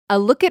A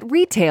look at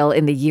retail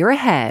in the year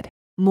ahead.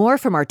 More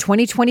from our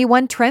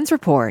 2021 Trends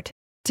Report.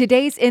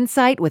 Today's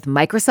insight with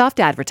Microsoft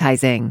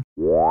Advertising.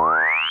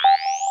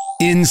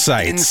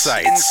 Insights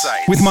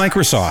with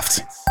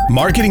Microsoft.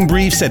 Marketing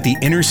briefs at the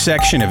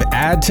intersection of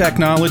ad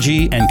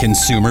technology and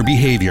consumer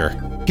behavior.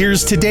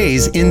 Here's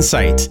today's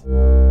insight.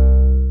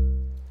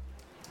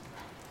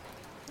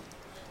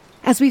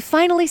 As we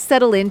finally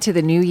settle into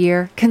the new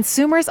year,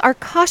 consumers are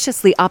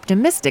cautiously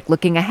optimistic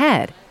looking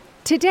ahead.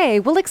 Today,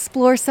 we'll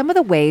explore some of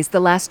the ways the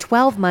last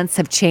 12 months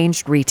have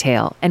changed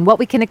retail and what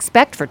we can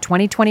expect for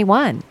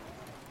 2021.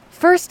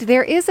 First,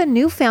 there is a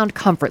newfound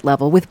comfort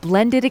level with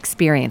blended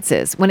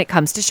experiences when it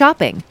comes to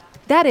shopping.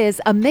 That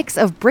is, a mix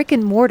of brick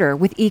and mortar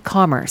with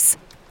e-commerce.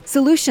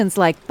 Solutions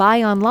like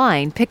buy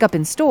online, pick up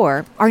in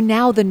store are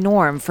now the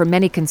norm for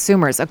many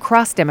consumers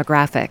across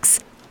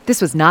demographics.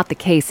 This was not the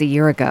case a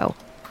year ago.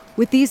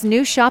 With these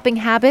new shopping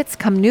habits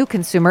come new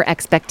consumer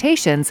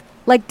expectations,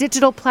 like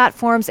digital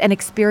platforms and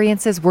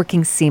experiences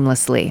working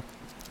seamlessly.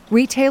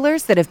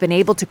 Retailers that have been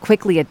able to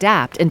quickly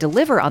adapt and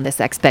deliver on this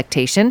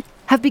expectation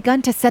have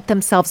begun to set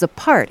themselves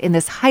apart in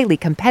this highly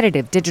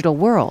competitive digital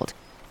world.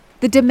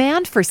 The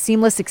demand for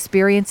seamless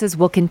experiences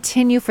will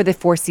continue for the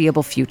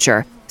foreseeable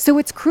future, so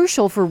it's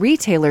crucial for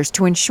retailers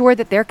to ensure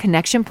that their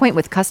connection point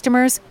with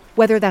customers,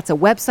 whether that's a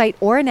website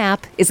or an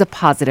app, is a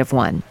positive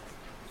one.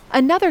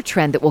 Another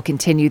trend that will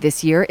continue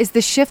this year is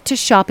the shift to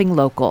shopping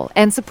local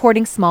and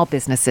supporting small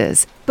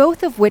businesses,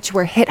 both of which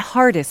were hit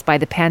hardest by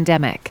the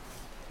pandemic.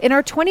 In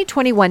our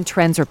 2021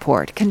 Trends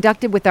Report,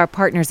 conducted with our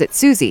partners at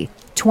Suzy,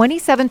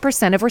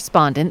 27% of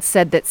respondents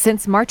said that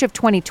since March of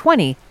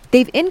 2020,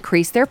 they've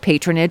increased their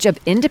patronage of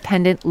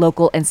independent,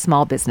 local, and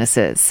small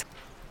businesses.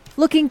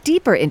 Looking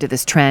deeper into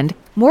this trend,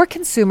 more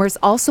consumers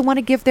also want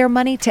to give their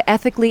money to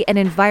ethically and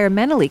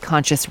environmentally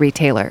conscious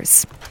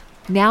retailers.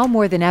 Now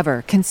more than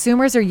ever,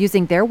 consumers are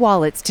using their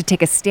wallets to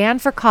take a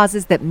stand for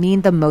causes that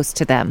mean the most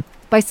to them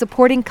by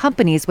supporting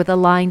companies with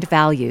aligned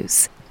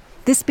values.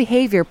 This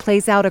behavior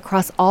plays out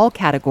across all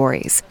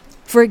categories.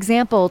 For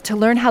example, to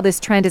learn how this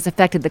trend has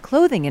affected the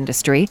clothing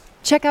industry,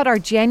 check out our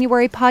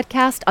January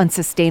podcast on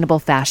sustainable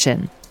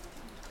fashion.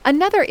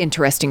 Another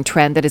interesting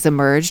trend that has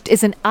emerged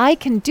is an I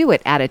can do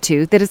it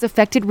attitude that has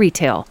affected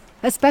retail,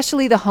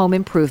 especially the home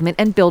improvement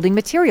and building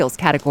materials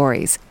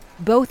categories,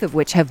 both of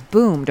which have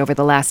boomed over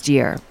the last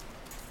year.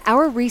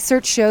 Our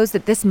research shows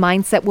that this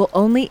mindset will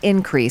only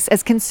increase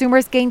as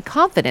consumers gain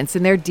confidence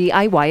in their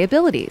DIY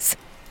abilities.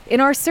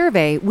 In our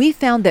survey, we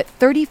found that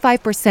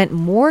 35%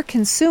 more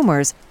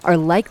consumers are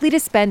likely to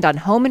spend on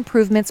home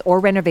improvements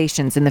or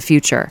renovations in the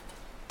future.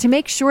 To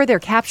make sure they're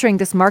capturing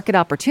this market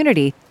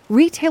opportunity,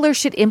 retailers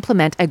should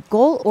implement a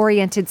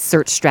goal-oriented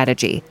search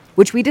strategy,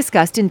 which we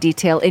discussed in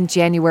detail in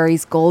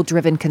January's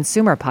Goal-Driven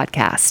Consumer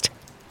podcast.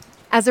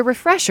 As a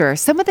refresher,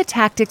 some of the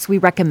tactics we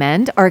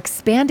recommend are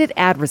expanded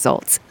ad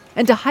results,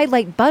 and to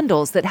highlight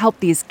bundles that help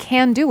these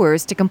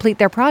can-doers to complete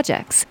their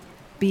projects.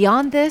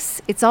 Beyond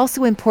this, it's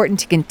also important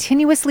to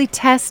continuously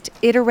test,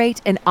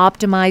 iterate, and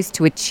optimize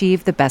to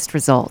achieve the best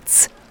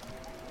results.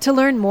 To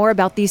learn more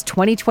about these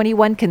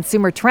 2021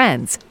 consumer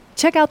trends,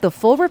 check out the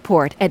full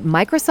report at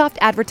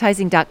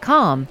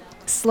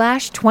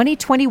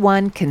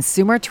microsoftadvertising.com/2021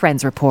 Consumer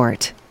Trends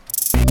Report.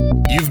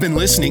 You've been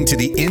listening to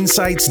the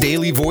Insights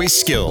Daily Voice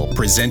Skill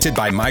presented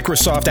by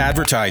Microsoft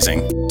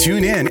Advertising.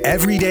 Tune in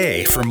every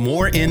day for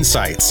more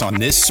insights on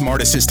this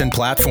smart assistant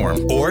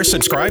platform, or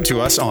subscribe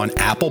to us on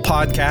Apple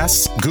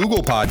Podcasts,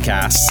 Google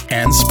Podcasts,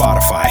 and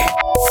Spotify.